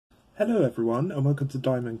Hello everyone and welcome to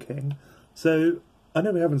Diamond King. So, I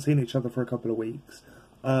know we haven't seen each other for a couple of weeks.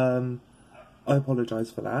 I apologise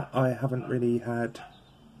for that. I haven't really had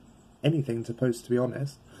anything to post, to be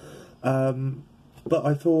honest. But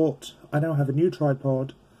I thought, I now have a new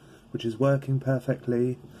tripod, which is working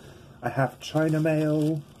perfectly. I have China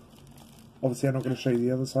mail. Obviously I'm not going to show you the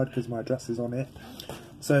other side because my address is on it.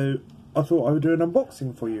 So, I thought I would do an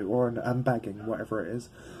unboxing for you, or an unbagging, whatever it is.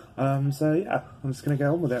 So yeah, I'm just going to get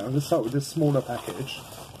on with it. I'm going to start with this smaller package.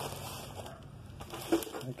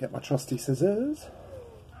 I get my trusty scissors.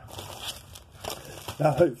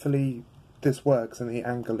 Now hopefully this works and the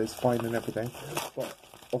angle is fine and everything, but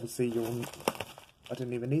obviously I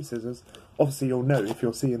didn't even need scissors. Obviously you'll know if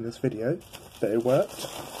you're seeing this video that it worked.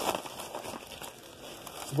 So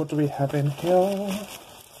what do we have in here?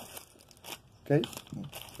 Okay,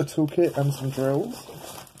 a toolkit and some drills.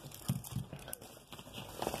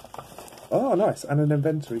 Oh, nice, and an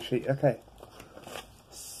inventory sheet. Okay,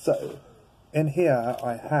 so in here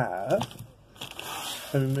I have,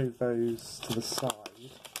 let me move those to the side.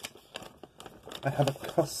 I have a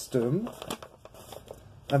custom,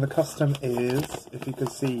 and the custom is, if you can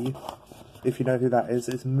see, if you know who that is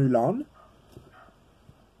Mulan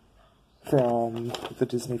from the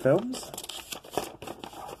Disney films.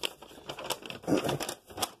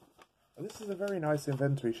 This is a very nice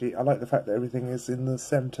inventory sheet. I like the fact that everything is in the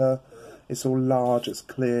centre. It's all large, it's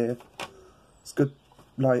clear, it's good,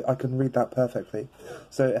 like, I can read that perfectly.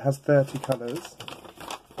 So it has 30 colours.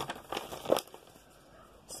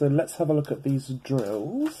 So let's have a look at these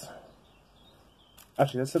drills.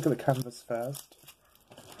 Actually, let's look at the canvas first.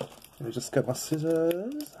 Let me just get my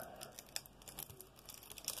scissors.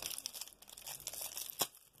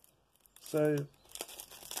 So,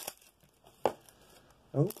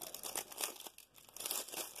 oh.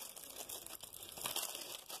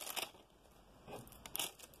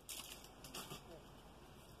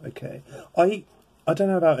 Okay, I don't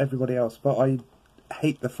know about everybody else, but I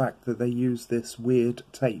hate the fact that they use this weird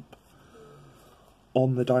tape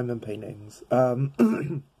on the diamond paintings.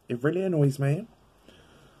 It really annoys me.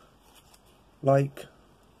 Like,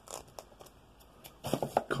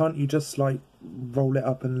 can't you just, like, roll it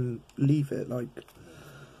up and leave it? Like,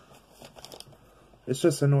 it's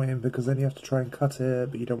just annoying because then you have to try and cut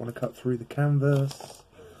it, but you don't want to cut through the canvas.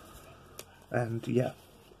 And, yeah,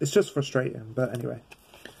 it's just frustrating, but anyway.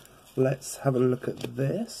 Let's have a look at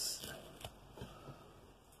this.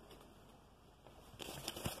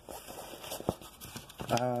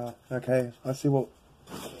 Okay, I see what...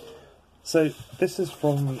 So, this is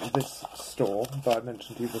from this store that I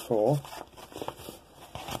mentioned to you before.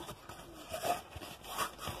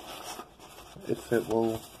 If it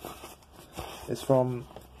will... It's from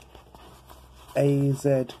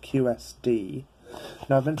LZAIQIZG.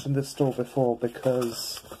 Now, I've mentioned this store before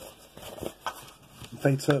because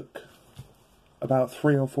they took about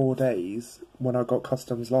 3 or 4 days when I got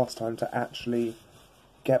customs last time to actually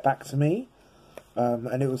get back to me,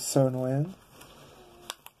 and it was so annoying.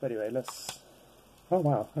 But anyway, let's... Oh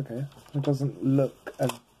wow, okay. It doesn't look as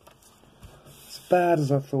bad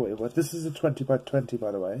as I thought it would. This is a 20 by 20,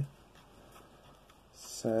 by the way.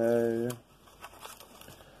 So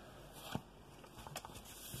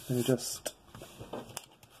let me just...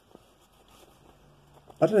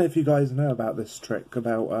 I don't know if you guys know about this trick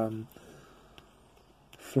about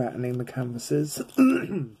flattening the canvases,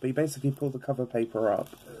 but you basically pull the cover paper up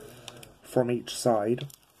from each side.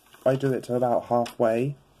 I do it to about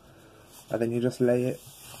halfway, and then you just lay it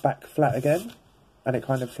back flat again, and it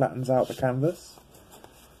kind of flattens out the canvas,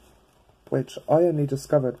 which I only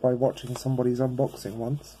discovered by watching somebody's unboxing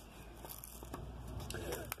once.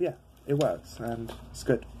 But yeah, it works, and it's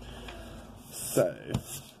good. So,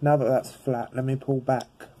 now that that's flat, let me pull back.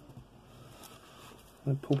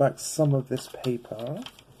 I'm going to pull back some of this paper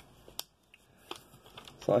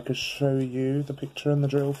so I can show you the picture in the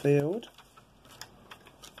drill field.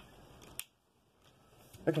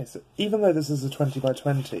 Okay, so even though this is a 20 by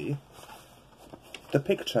 20, the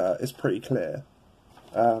picture is pretty clear.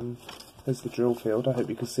 There's the drill field. I hope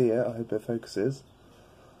you can see it. I hope it focuses.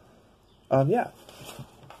 Yeah.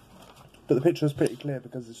 But the picture is pretty clear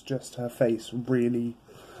because it's just her face really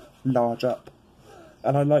large up.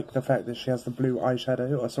 And I like the fact that she has the blue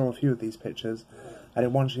eyeshadow. I saw a few of these pictures, and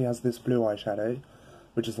in one she has this blue eyeshadow,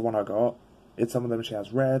 which is the one I got. In some of them she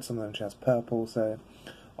has red, some of them she has purple, so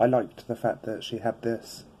I liked the fact that she had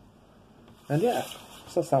this. And yeah,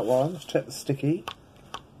 so that's that one. Let's check the sticky.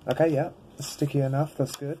 Okay, yeah, it's sticky enough,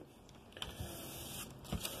 that's good.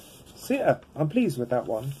 So yeah, I'm pleased with that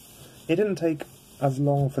one. It didn't take as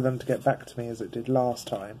long for them to get back to me as it did last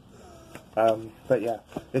time. But yeah,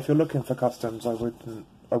 if you're looking for customs, I wouldn't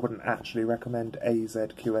I wouldn't actually recommend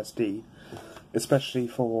LZAIQIZG, especially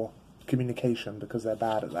for communication, because they're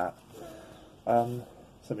bad at that. So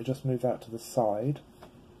let me just move that to the side.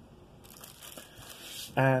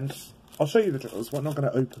 And I'll show you the drills. We're not going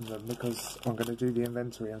to open them because I'm going to do the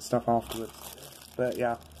inventory and stuff afterwards. But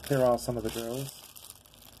yeah, here are some of the drills.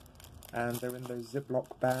 And they're in those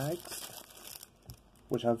Ziploc bags,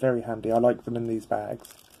 which are very handy. I like them in these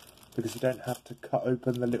bags because you don't have to cut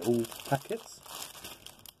open the little packets.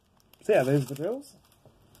 So yeah, those are the drills.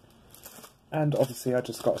 And obviously I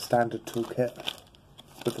just got a standard toolkit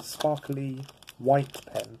with a sparkly white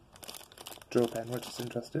pen, drill pen, which is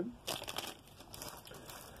interesting.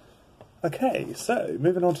 Okay, so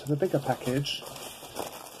moving on to the bigger package,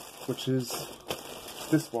 which is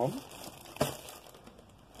this one.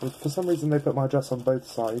 For some reason they put my address on both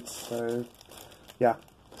sides, so yeah.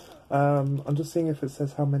 I'm just seeing if it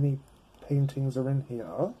says how many paintings are in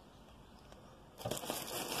here.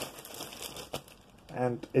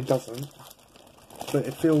 And it doesn't. But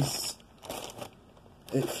it feels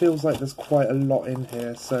like there's quite a lot in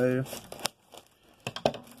here, so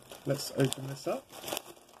let's open this up.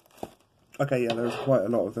 Okay, yeah, there's quite a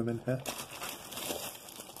lot of them in here.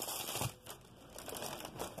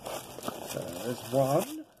 So there's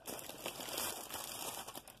 1,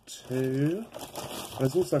 2,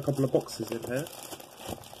 there's also a couple of boxes in here.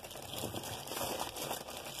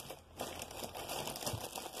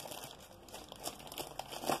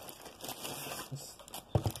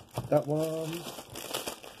 That one.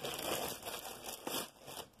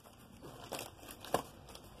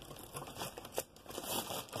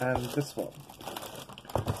 And this one.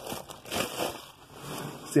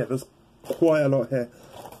 So yeah, there's quite a lot here.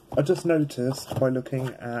 I just noticed by looking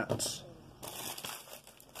at...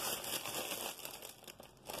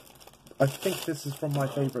 I think this is from my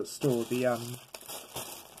favourite store, the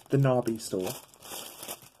Nabi store.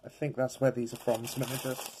 I think that's where these are from, so let me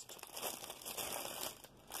just...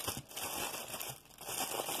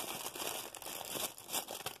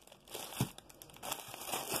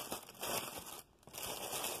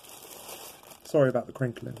 Sorry about the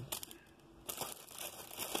crinkling.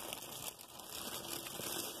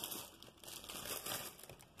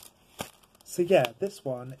 So yeah, this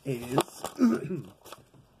one is...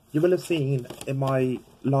 you will have seen in my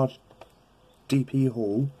large DP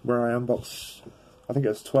haul, where I unboxed, I think it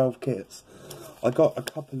was 12 kits, I got a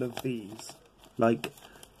couple of these, like,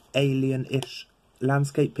 alien-ish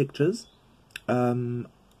landscape pictures. And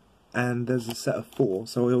there's a set of 4,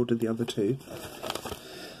 so I ordered the other 2.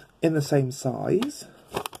 In the same size,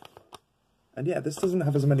 and yeah, this doesn't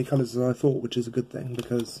have as many colours as I thought, which is a good thing,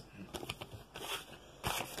 because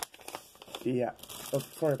yeah, oh,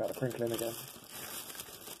 sorry about the crinkling again.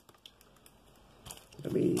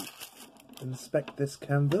 Let me inspect this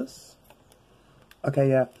canvas. Okay,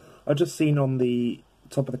 yeah, I just seen on the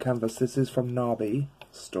top of the canvas, this is from Nabi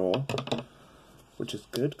store, which is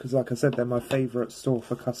good, because like I said, they're my favourite store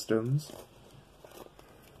for customs.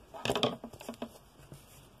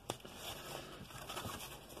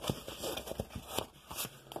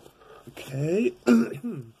 Okay.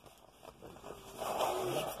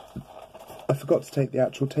 I forgot to take the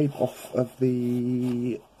actual tape off of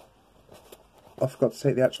the... I forgot to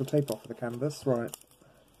take the actual tape off of the canvas, right.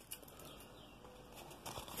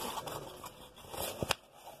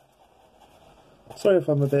 Sorry if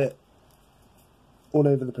I'm a bit all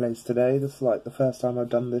over the place today. This is like the first time I've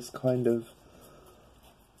done this kind of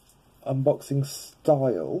unboxing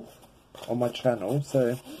style on my channel,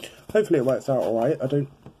 so hopefully it works out alright. I don't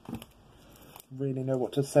really know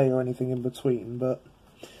what to say or anything in between, but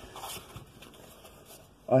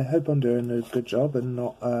I hope I'm doing a good job and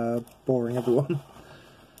not boring everyone.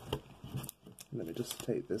 Let me just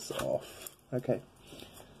take this off. Okay.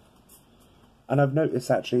 And I've noticed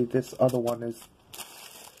actually this other one is,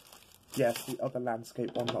 yes, the other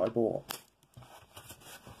landscape one that I bought.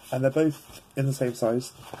 And they're both in the same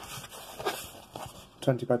size,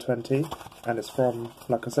 20 by 20, and it's from,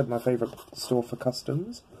 like I said, my favourite store for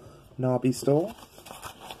customs, Nabi store.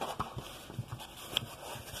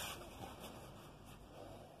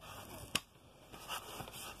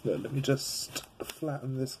 Let me just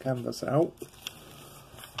flatten this canvas out.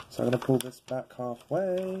 So I'm going to pull this back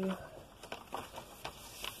halfway.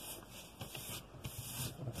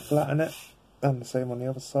 Flatten it, and the same on the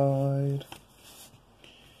other side.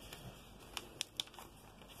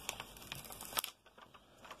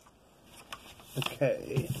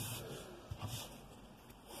 Okay.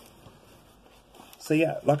 So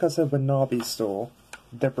yeah, like I said with Nabi store,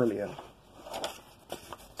 they're brilliant.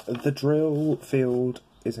 The drill field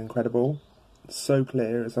is incredible. It's so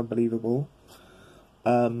clear, it's unbelievable.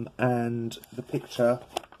 And the picture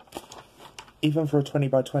even for a 20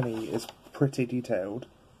 by 20, is pretty detailed.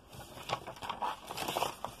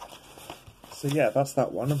 So yeah, that's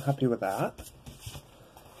that one. I'm happy with that.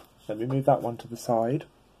 Let me move that one to the side.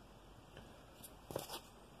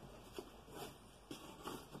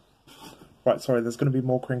 Right, sorry, there's going to be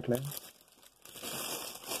more crinkling.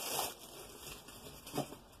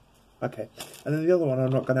 Okay, and then the other one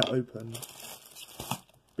I'm not going to open,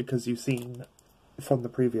 because you've seen from the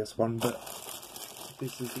previous one, but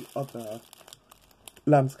this is the other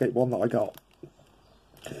landscape one that I got.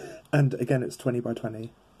 And again, it's 20 by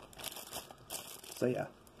 20. So yeah,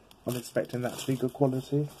 I'm expecting that to be good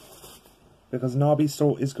quality, because Nabi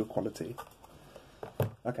store is good quality.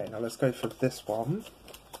 Okay, now let's go for this one.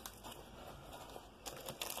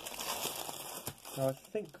 Now I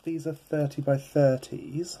think these are 30 by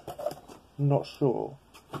 30s, I'm not sure.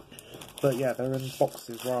 But yeah, they're in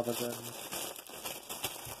boxes rather than...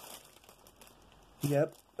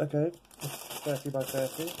 Yep, okay, 30 by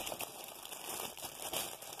 30.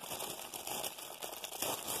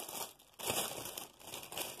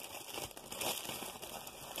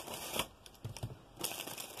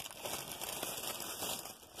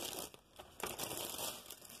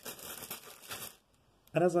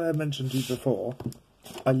 And as I have mentioned to you before,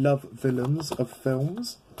 I love villains of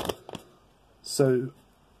films. So,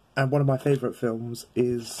 and one of my favourite films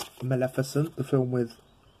is Maleficent, the film with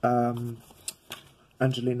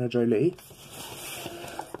Angelina Jolie.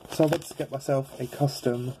 So I wanted to get myself a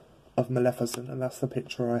custom of Maleficent, and that's the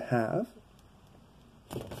picture I have.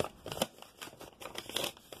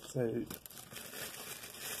 So,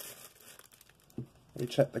 we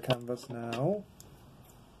check the canvas now.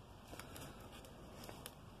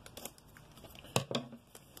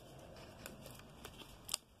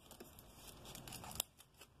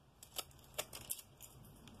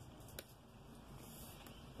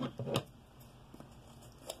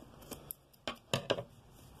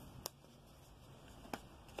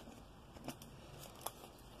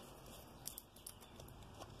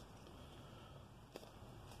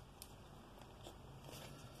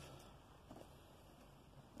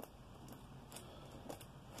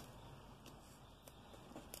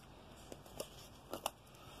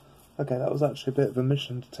 Okay, that was actually a bit of a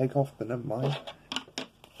mission to take off, but never mind.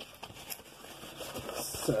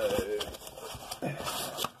 So,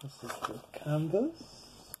 this is the canvas.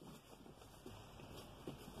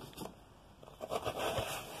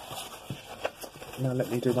 Now let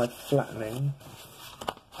me do my flattening.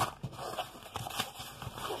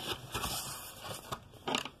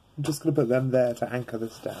 I'm just going to put them there to anchor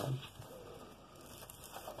this down.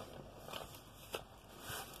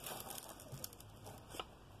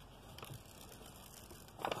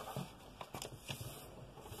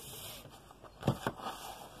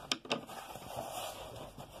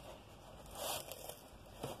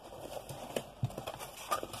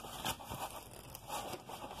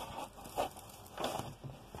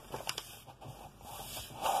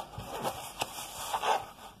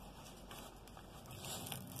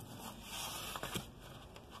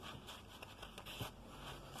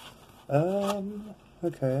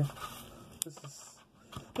 Okay. This is...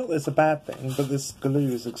 not that it's a bad thing, but this glue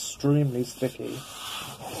is extremely sticky,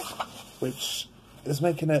 which is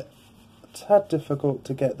making it a tad difficult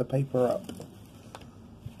to get the paper up.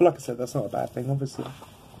 But like I said, that's not a bad thing, obviously.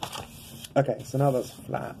 Okay, so now that's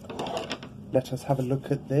flat. Let us have a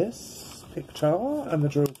look at this picture and the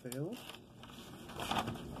drill field.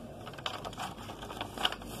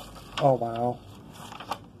 Oh wow.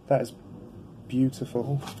 That is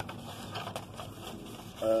beautiful.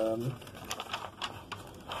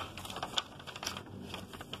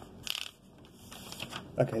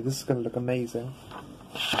 Okay, this is going to look amazing.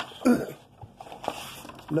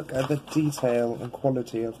 Look at the detail and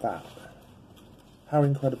quality of that. How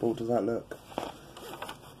incredible does that look?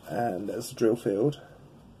 And there's the drill field.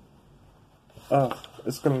 Oh,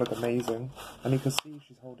 it's going to look amazing. And you can see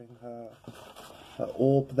she's holding her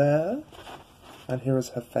orb there. And here is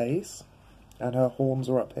her face. And her horns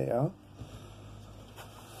are up here.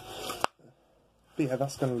 But yeah,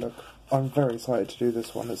 that's going to look... I'm very excited to do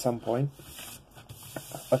this one at some point.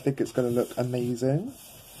 I think it's going to look amazing.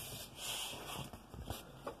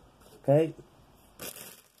 Okay.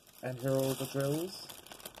 And here are all the drills.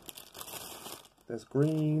 There's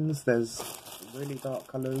greens, there's really dark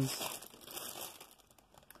colours.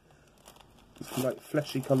 Like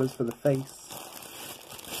fleshy colours for the face.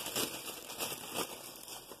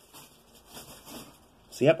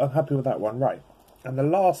 So yep, I'm happy with that one. Right. And the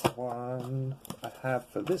last one I have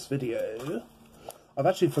for this video, I've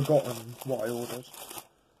actually forgotten what I ordered.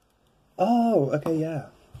 Oh, okay, yeah.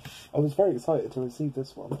 I was very excited to receive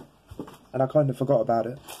this one, and I kind of forgot about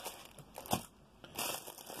it.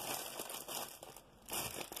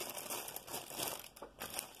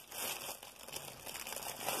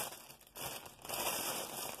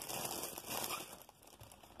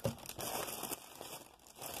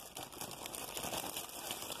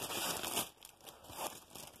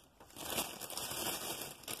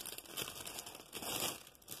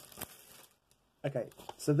 Okay,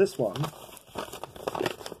 so this one,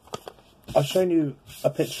 I've shown you a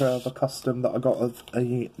picture of a custom that I got of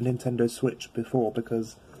a Nintendo Switch before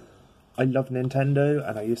because I love Nintendo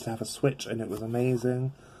and I used to have a Switch and it was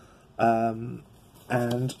amazing. And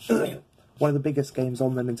one of the biggest games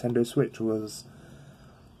on the Nintendo Switch was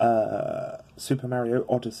Super Mario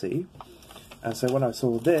Odyssey. And so when I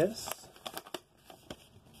saw this,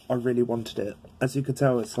 I really wanted it. As you can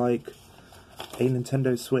tell, it's like a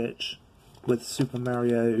Nintendo Switch with Super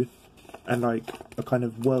Mario and like a kind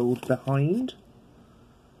of world behind.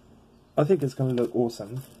 I think it's going to look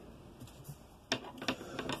awesome.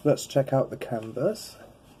 Let's check out the canvas.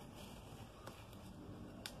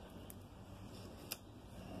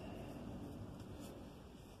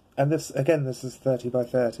 And this, again, this is 30 by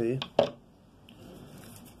 30.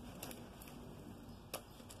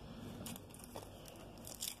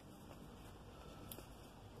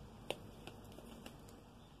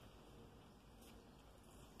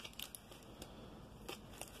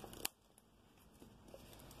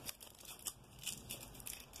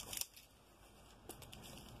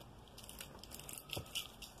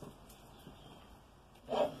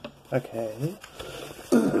 Okay.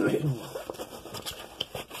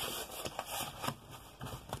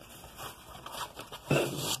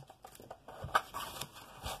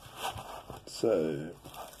 So,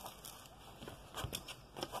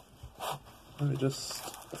 let me just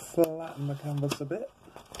flatten the canvas a bit.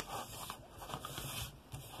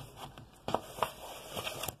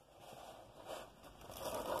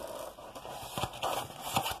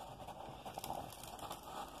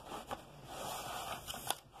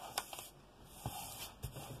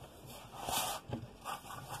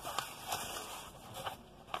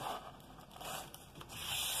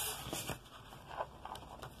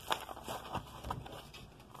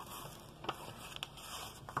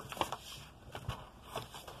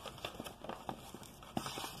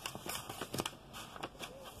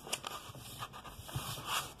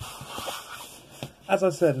 As I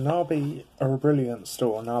said, Nabi are a brilliant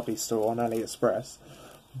store, Nabi store on AliExpress,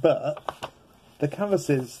 but the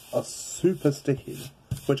canvases are super sticky,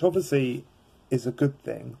 which obviously is a good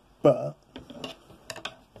thing, but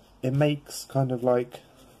it makes kind of like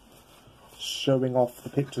showing off the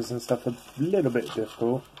pictures and stuff a little bit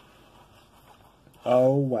difficult.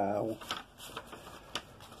 Oh wow.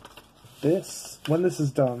 This, when this is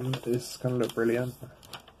done, is going to look brilliant.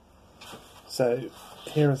 So,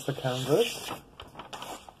 here is the canvas.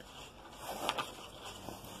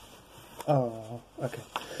 Oh, okay.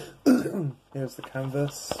 Here's the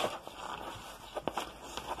canvas.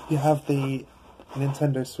 You have the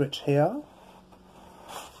Nintendo Switch here.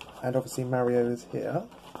 And obviously Mario is here.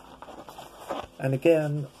 And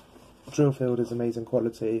again, drill field is amazing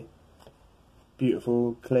quality.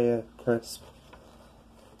 Beautiful, clear, crisp.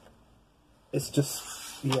 It's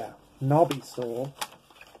just, yeah, Nabi store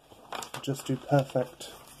just do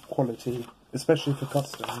perfect quality, especially for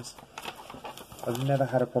customs. I've never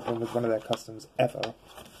had a problem with one of their customs ever.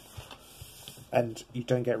 And you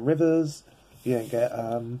don't get rivers, you don't get,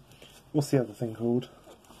 what's the other thing called?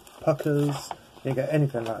 Puckers, you don't get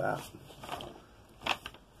anything like that.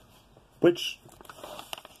 Which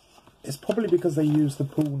is probably because they use the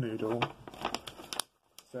pool noodle.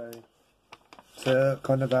 So, to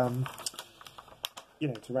kind of, you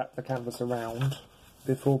know, to wrap the canvas around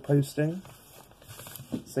before posting.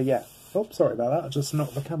 So yeah, oh, sorry about that, I just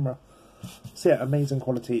knocked the camera. So yeah, amazing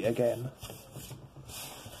quality again.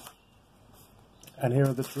 And here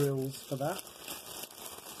are the drills for that.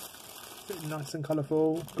 Bit nice and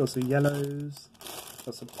colourful. Got some yellows,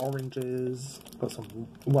 got some oranges, got some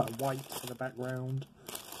white in the background.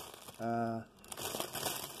 And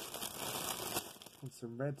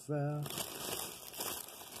some reds there.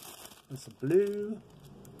 And some blue.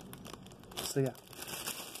 So yeah.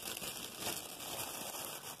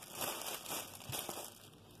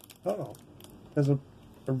 Oh, there's a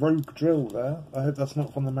rogue drill there. I hope that's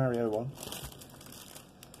not from the Mario one.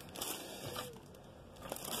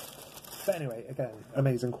 But anyway, again,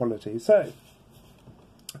 amazing quality. So,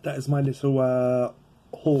 that is my little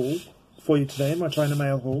haul for you today, my China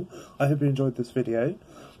mail haul. I hope you enjoyed this video.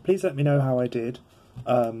 Please let me know how I did.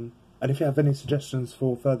 And if you have any suggestions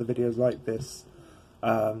for further videos like this,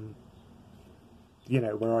 you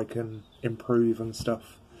know, where I can improve and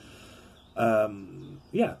stuff.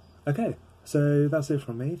 Yeah. Okay, so that's it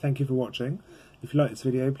from me. Thank you for watching. If you like this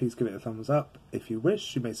video, please give it a thumbs up. If you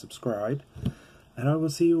wish, you may subscribe. And I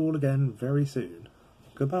will see you all again very soon.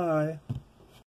 Goodbye.